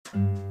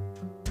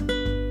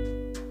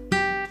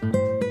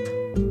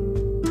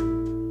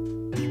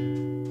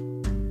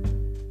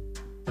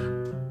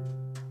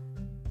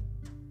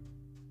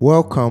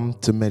Welcome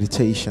to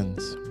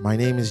Meditations. My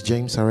name is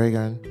James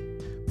Aregan,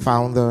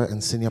 founder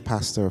and senior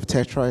pastor of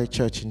Tetra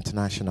Church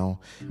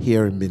International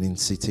here in Benin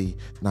City,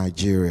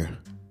 Nigeria.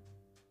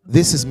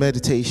 This is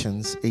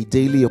Meditations, a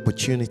daily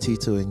opportunity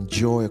to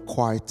enjoy a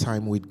quiet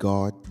time with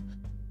God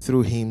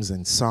through hymns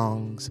and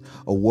songs,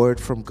 a word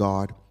from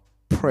God,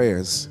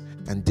 prayers,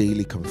 and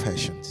daily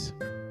confessions.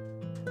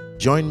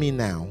 Join me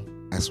now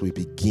as we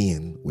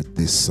begin with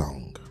this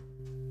song.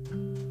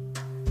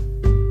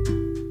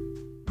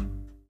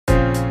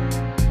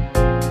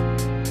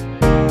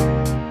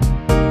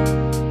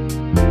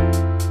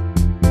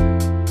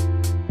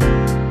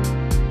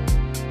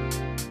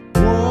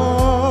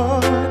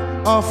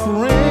 A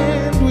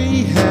friend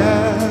we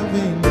have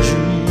in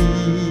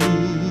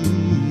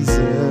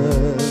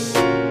Jesus.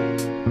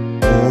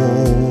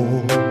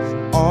 All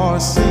our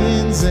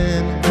sins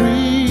and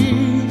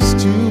griefs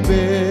to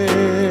bear.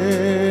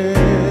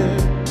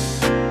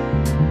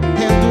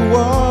 And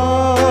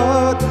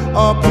what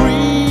a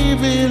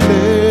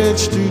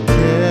privilege to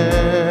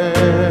carry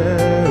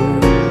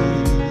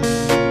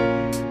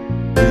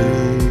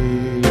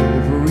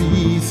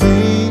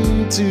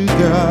everything to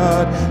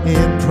God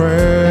in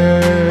prayer.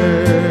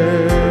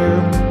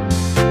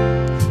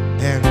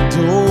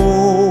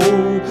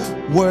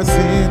 Were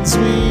things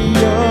we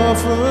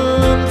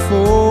often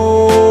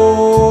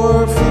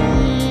forfeit,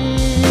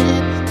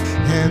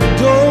 and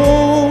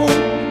oh,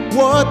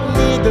 what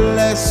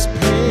needless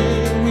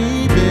pain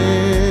we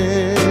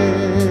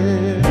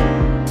bear,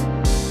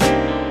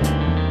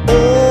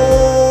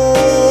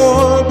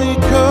 all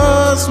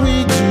because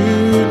we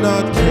do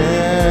not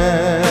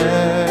carry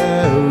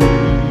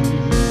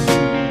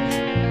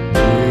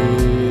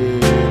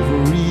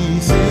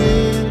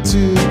everything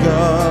to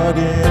God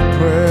in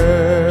prayer.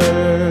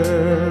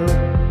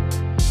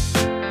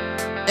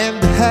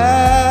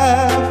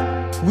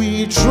 Have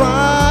we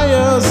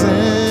trials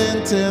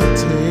and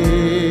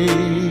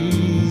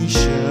temptations?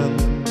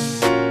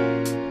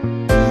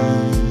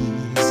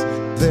 Is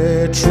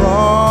there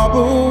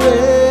trouble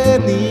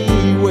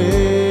anywhere?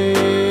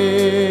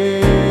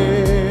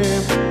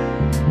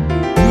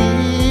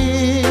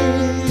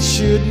 We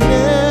should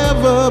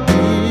never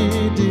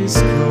be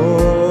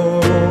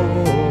discouraged.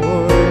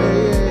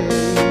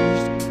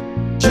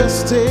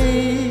 Just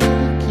take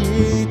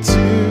it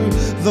to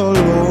the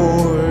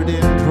Lord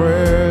in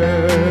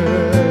prayer.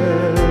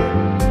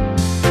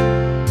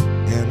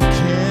 And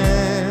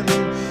can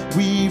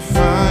we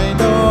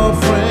find a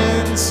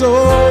friend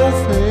so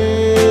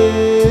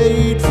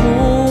faithful,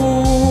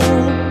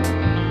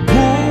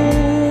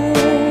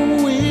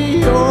 who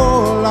we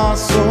all our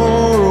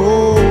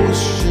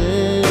sorrows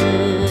share?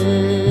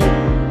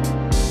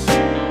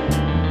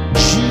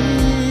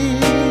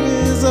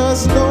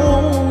 Jesus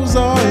knows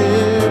our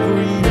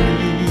every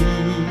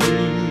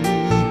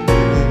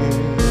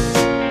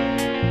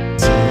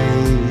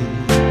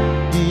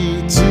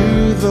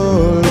the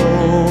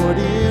Lord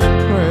in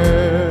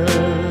prayer,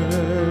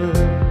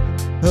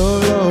 oh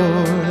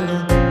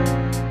Lord.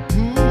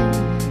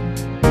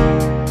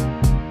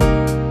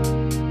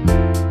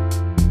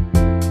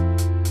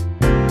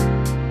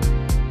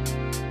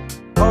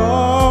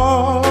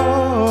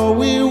 Are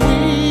we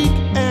weak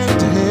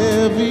and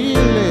heavy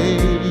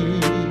laden,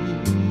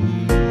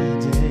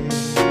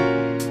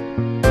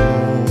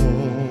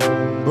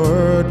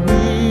 but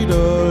with a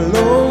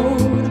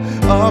load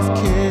of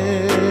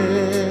care?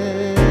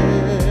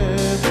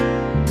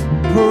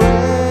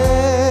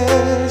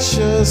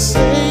 Precious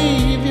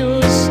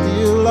Savior,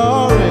 still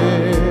our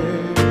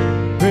refuge.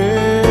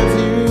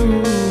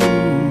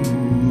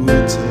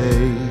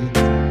 Take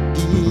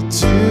it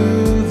to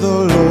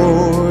the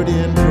Lord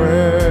in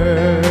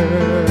prayer,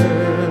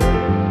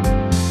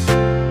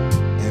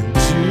 and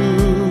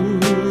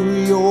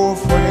to your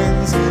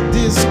friends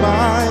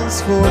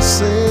despise,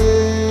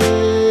 forsake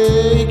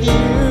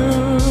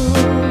you.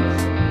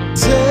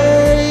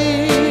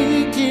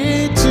 Take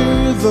it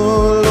to the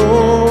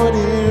Lord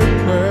in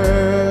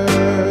prayer.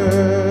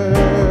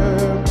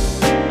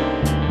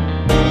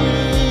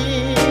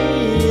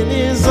 In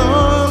his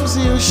arms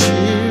he'll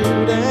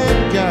shield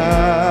and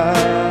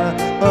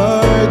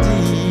guide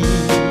thee,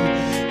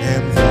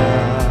 and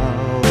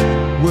thou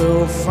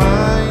wilt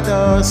find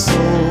a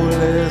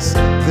solace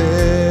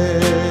there.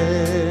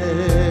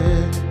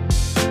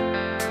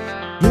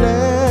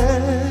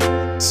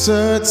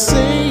 Blessed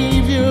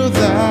Savior,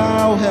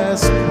 thou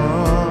hast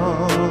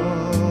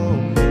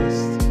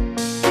promised,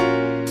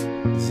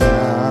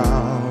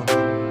 thou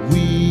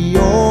we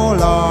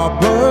all our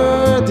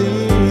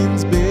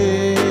burdens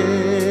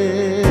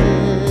bear,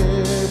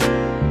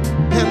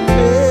 and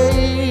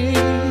may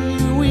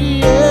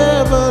we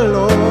ever,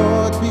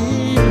 Lord,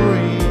 be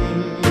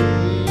bringing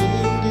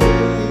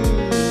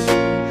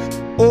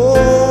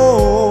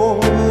all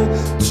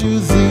to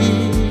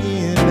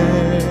thee in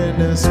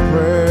earnest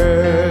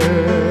prayer.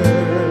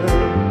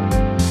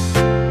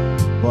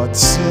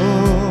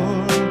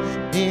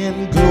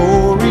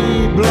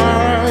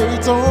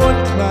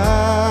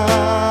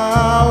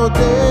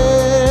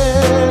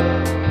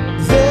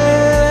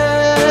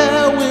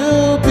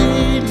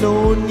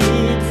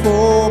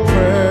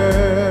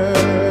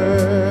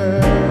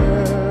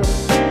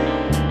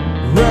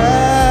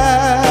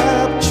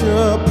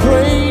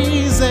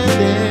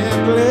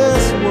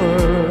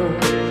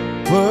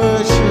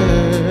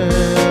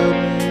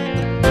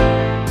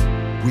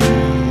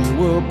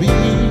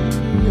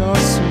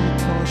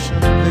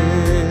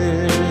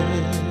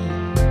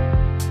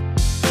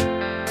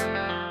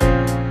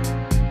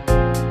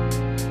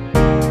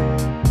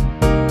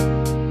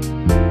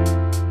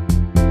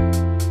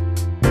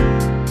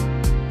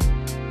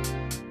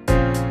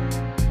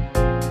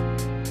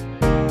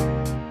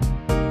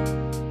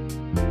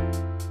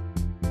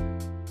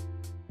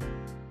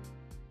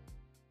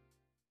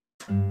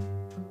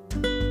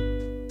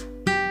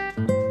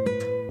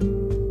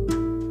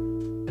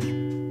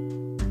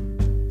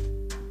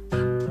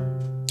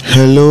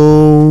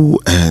 Hello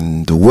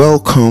and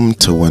welcome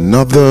to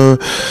another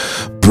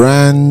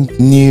brand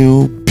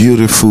new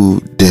beautiful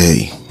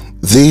day.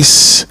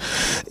 This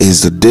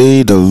is the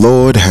day the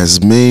Lord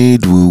has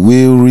made. We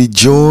will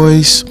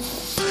rejoice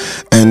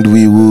and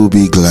we will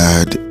be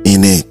glad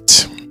in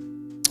it.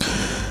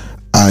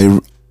 I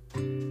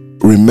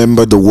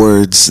remember the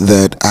words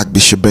that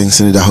Archbishop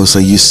Benson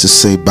Idahosa used to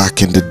say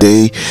back in the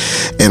day,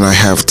 and I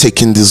have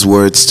taken these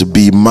words to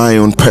be my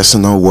own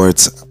personal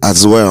words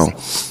as well.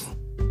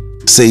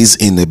 Says,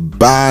 in a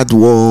bad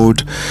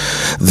world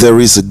there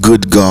is a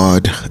good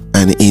God,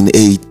 and in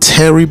a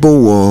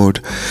terrible world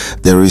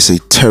there is a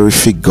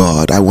terrific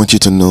God. I want you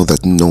to know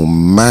that no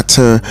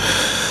matter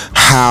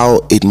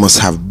how it must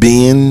have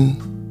been,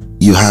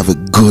 you have a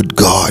good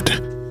God,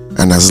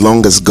 and as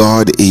long as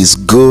God is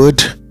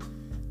good,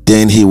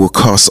 then he will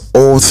cause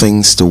all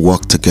things to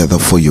work together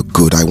for your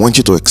good. I want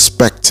you to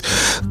expect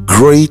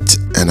great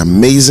and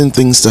amazing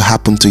things to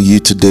happen to you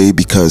today,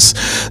 because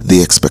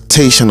the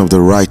expectation of the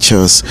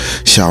righteous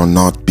shall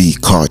not be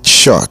cut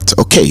short.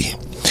 Okay,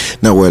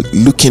 now we're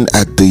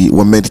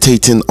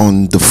meditating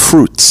on the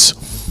fruits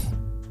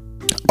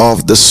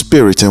of the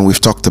Spirit, and we've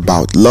talked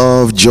about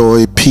love,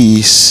 joy,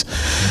 peace,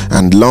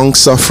 and long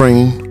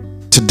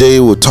suffering. Today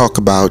we'll talk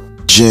about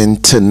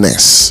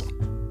gentleness.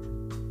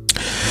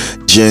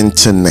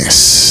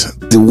 Gentleness.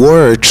 The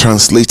word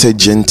translated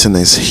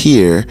gentleness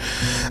here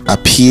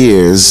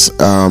appears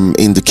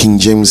in the King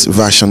James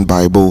Version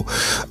Bible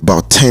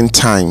about 10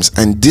 times,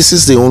 and this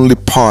is the only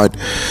part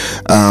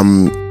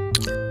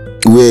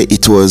where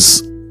it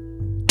was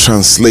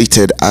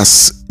translated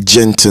as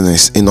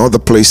gentleness. In other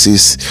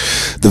places,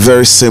 the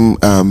very same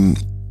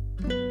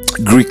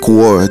Greek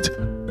word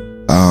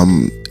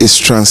is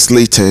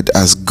translated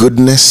as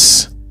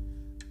goodness,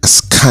 as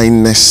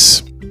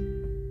kindness.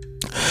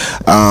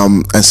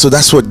 And so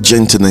that's what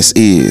gentleness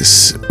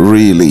is,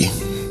 really.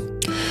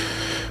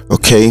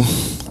 Okay,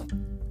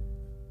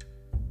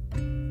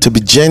 to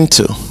be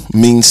gentle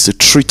means to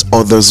treat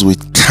others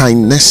with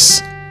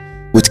kindness,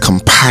 with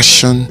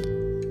compassion,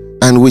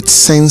 and with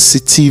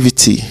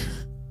sensitivity.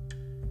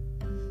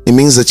 It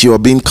means that you are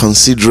being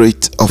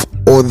considerate of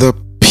other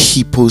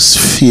people's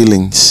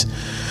feelings.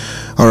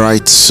 All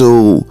right,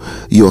 so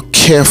you're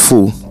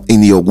careful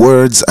in your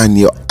words and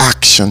your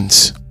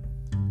actions.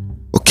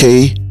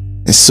 Okay,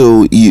 and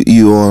so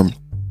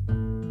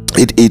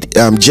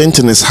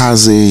gentleness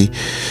has a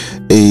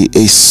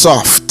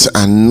soft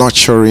and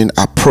nurturing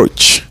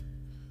approach,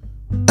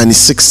 and it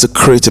seeks to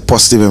create a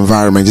positive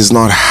environment. It's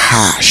not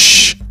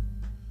harsh.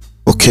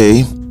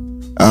 Okay,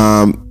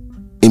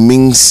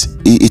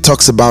 it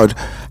talks about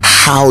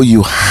how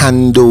you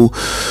handle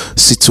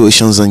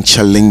situations and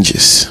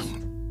challenges.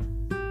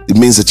 It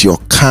means that you're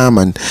calm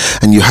and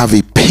you have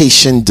a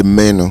patient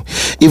demeanor,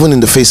 even in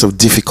the face of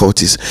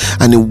difficulties,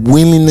 and a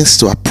willingness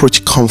to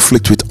approach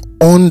conflict with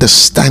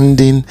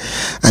understanding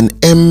and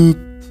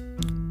empathy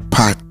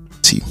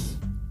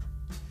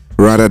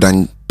rather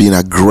than being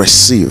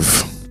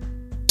aggressive.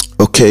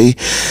 Okay,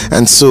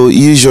 and so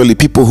usually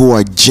people who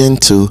are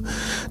gentle,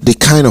 they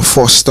kind of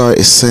foster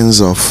a sense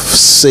of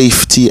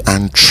safety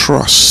and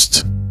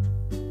trust.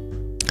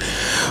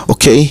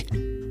 Okay,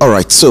 all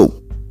right, so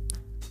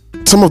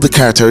some of the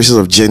characteristics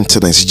of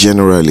gentleness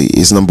generally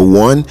is, number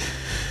one,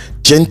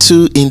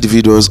 gentle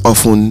individuals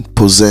often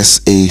possess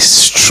a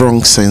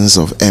strong sense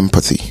of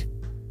empathy,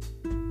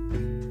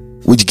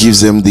 which gives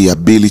them the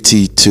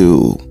ability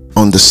to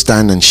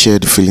understand and share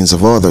the feelings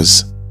of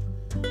others.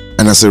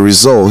 And as a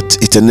result,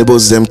 it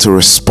enables them to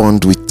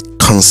respond with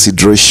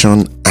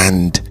consideration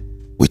and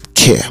with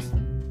care.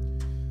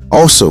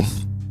 Also,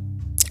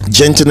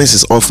 gentleness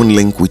is often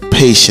linked with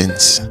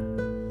patience.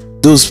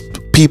 Those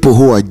people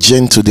who are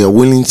gentle, they are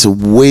willing to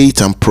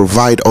wait and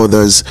provide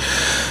others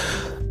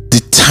the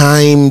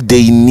time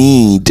they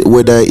need,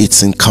 whether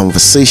it's in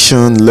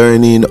conversation,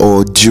 learning,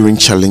 or during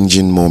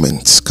challenging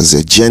moments, because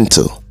they're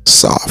gentle,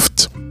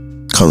 soft,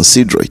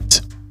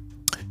 considerate.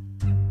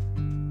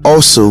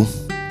 Also,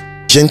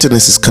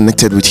 gentleness is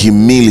connected with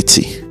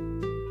humility.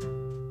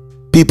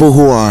 People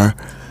who are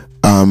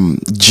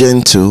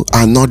gentle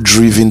are not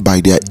driven by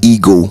their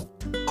ego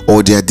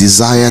or their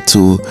desire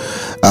to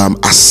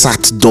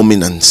assert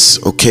dominance.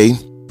 Okay,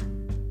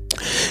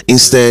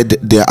 instead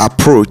their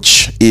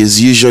approach is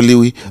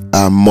usually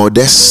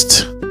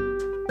modest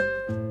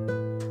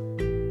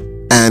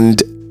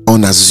and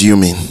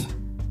unassuming.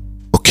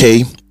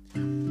 Okay,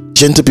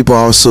 gentle people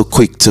are also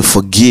quick to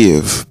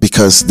forgive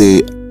because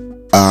they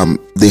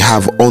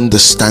have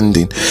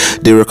understanding.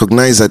 They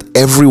recognize that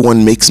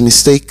everyone makes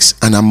mistakes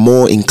and are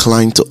more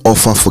inclined to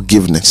offer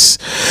forgiveness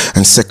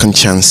and second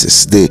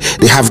chances. They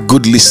have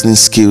good listening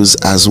skills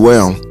as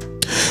well,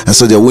 and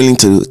so they're willing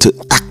to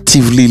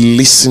actively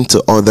listen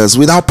to others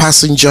without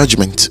passing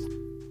judgment.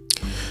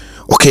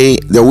 Okay,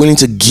 they're willing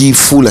to give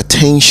full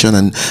attention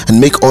and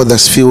make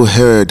others feel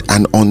heard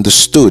and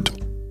understood.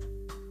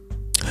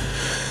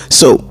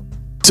 So,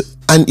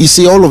 and you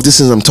see, all of this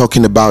is I'm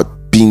talking about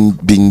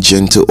being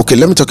gentle. Okay,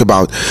 let me talk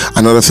about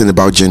another thing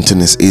about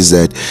gentleness, is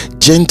that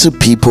gentle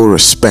people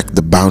respect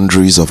the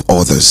boundaries of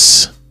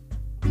others.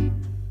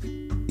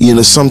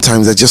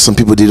 sometimes there's just some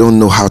people, they don't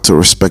know how to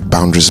respect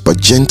boundaries. But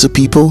gentle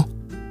people,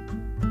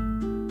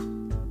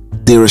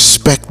 they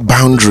respect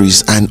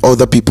boundaries and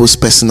other people's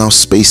personal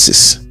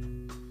spaces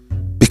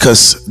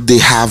because they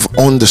have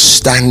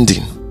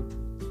understanding.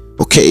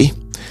 Okay,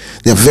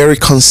 they're very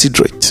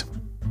considerate.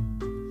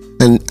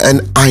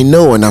 And I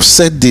know, and I've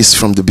said this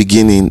from the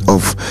beginning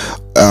of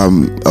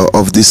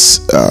this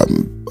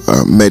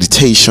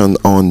meditation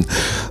on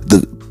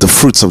the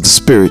fruits of the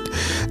Spirit,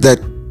 that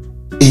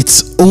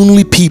it's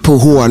only people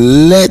who are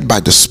led by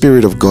the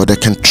Spirit of God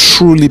that can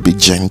truly be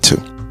gentle.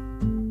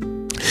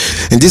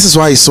 And this is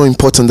why it's so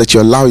important that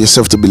you allow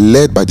yourself to be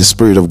led by the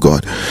Spirit of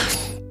God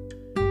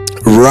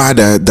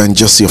rather than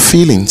just your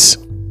feelings.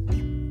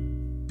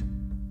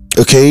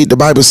 Okay, the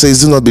Bible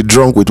says, do not be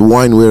drunk with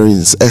wine wherein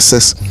is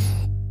excess,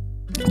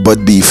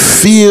 but be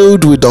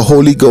filled with the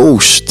Holy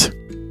Ghost.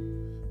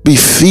 Be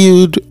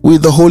filled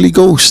with the Holy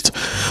Ghost.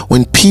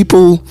 When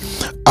people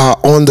are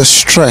under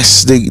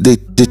stress, they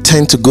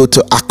tend to go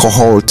to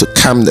alcohol to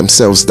calm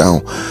themselves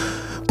down.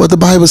 But the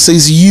Bible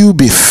says you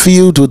be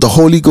filled with the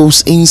Holy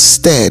Ghost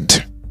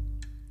instead.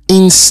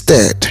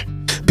 Instead,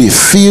 be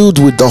filled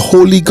with the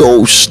Holy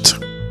Ghost.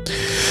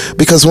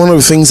 Because one of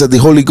the things that the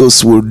Holy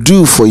Ghost will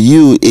do for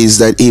you is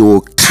that it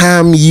will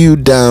calm you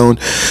down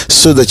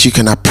so that you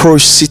can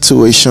approach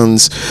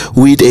situations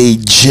with a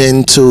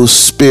gentle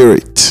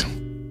spirit.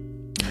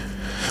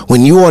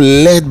 When you are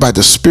led by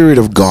the Spirit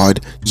of God,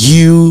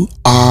 you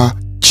are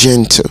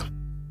gentle.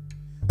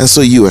 And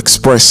so you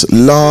express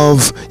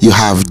love, you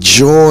have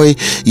joy,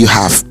 you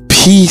have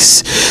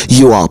peace,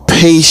 you are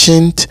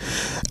patient,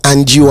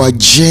 and you are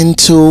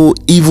gentle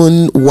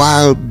even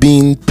while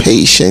being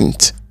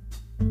patient.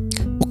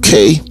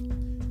 Okay?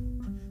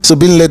 So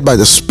being led by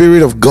the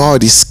Spirit of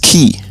God is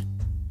key.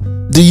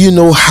 Do you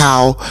know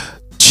how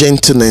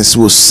gentleness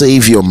will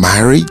save your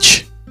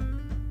marriage?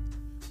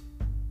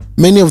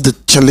 Many of the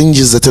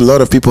challenges that a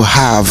lot of people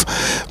have,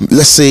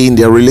 let's say in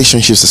their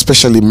relationships,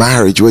 especially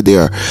marriage, where they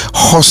are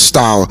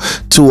hostile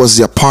towards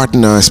their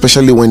partner,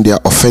 especially when they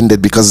are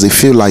offended because they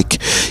feel like,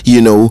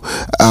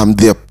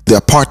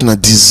 their partner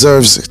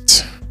deserves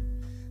it.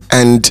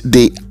 And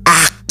they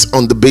act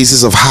on the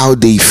basis of how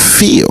they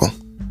feel.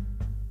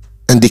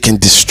 And they can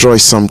destroy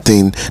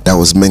something that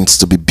was meant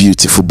to be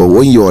beautiful. But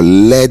when you are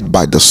led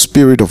by the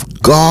Spirit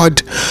of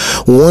God,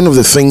 one of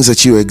the things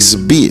that you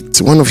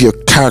exhibit, one of your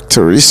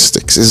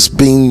characteristics, is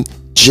being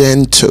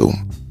gentle.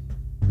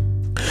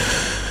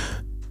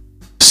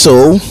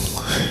 So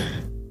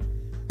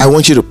I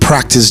want you to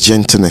practice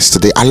gentleness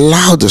today.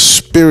 Allow the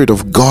Spirit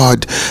of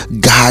God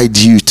guide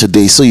you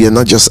today, so you're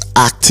not just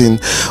acting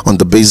on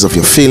the basis of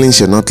your feelings.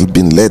 You're not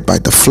being led by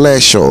the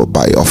flesh or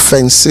by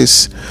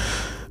offenses,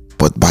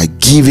 but by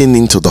giving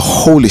into the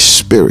Holy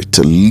Spirit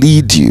to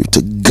lead you,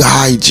 to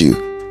guide you,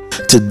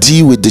 to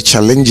deal with the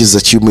challenges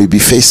that you may be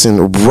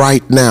facing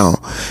right now.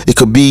 It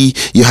could be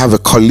you have a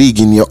colleague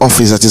in your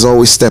office that is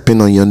always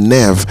stepping on your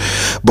nerve,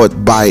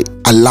 but by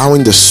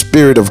allowing the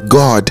Spirit of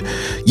God,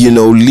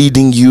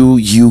 leading you,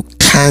 you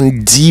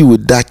can deal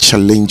with that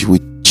challenge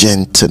with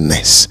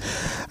gentleness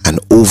and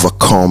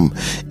overcome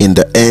in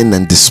the end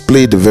and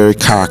display the very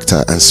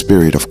character and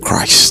spirit of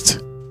Christ.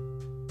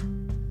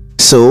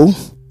 So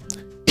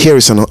here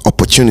is an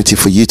opportunity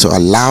for you to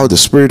allow the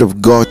Spirit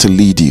of God to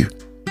lead you.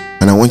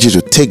 And I want you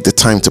to take the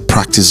time to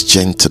practice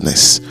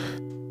gentleness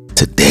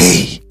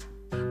today.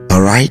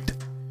 All right?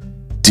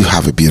 Do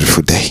have a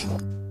beautiful day.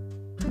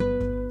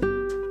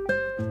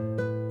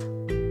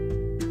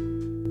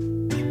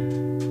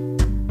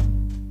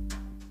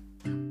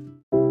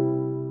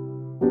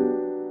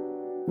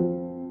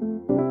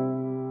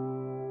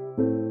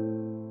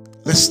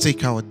 Let's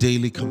take our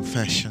daily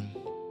confession.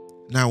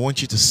 Now I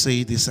want you to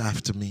say this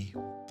after me.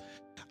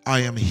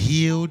 I am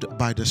healed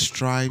by the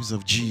stripes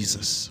of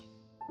Jesus.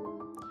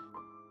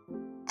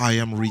 I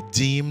am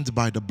redeemed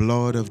by the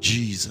blood of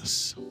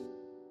Jesus.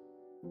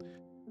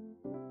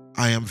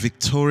 I am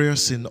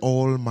victorious in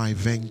all my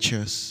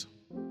ventures.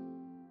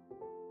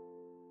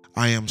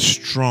 I am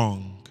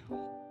strong.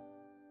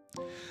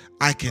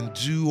 I can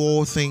do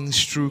all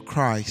things through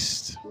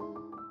Christ.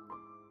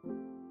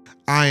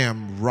 I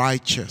am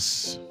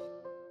righteous.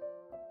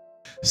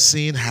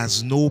 Sin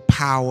has no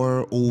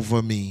power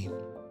over me.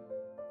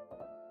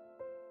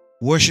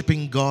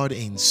 Worshiping God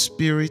in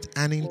spirit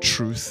and in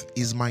truth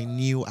is my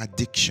new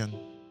addiction.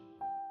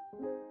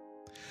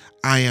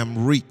 I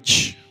am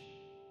rich.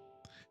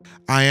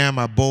 I am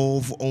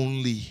above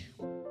only.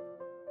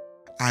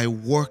 I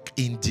work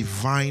in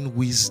divine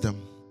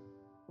wisdom.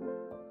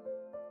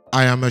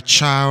 I am a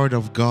child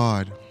of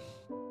God.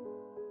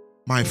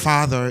 My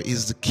Father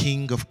is the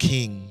King of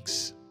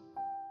Kings.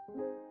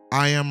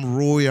 I am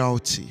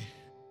royalty.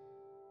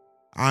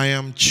 I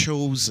am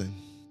chosen.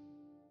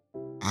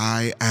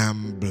 I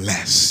am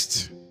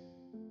blessed.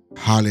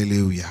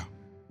 Hallelujah.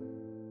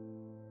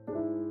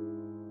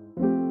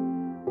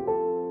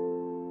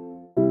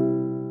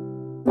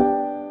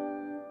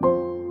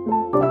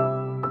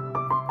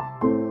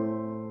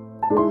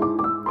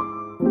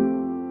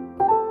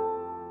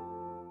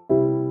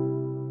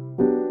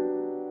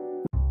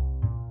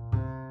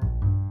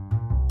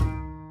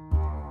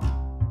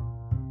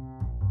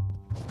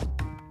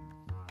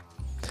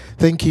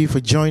 Thank you for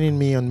joining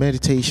me on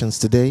Meditations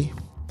today.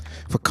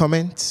 For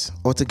comments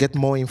or to get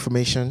more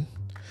information,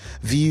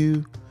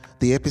 view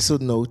the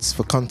episode notes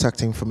for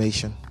contact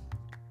information.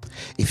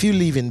 If you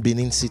live in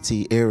Benin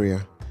City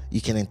area, you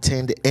can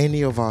attend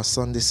any of our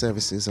Sunday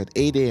services at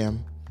 8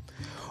 a.m.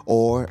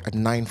 or at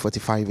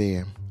 9:45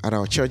 a.m. at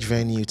our church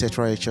venue,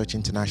 Tetraya Church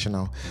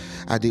International,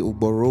 at the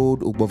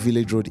Ugbo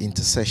Village Road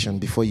intersection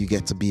before you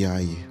get to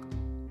BIU.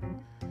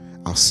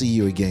 I'll see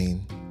you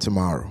again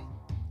tomorrow.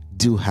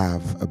 Do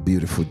have a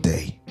beautiful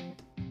day.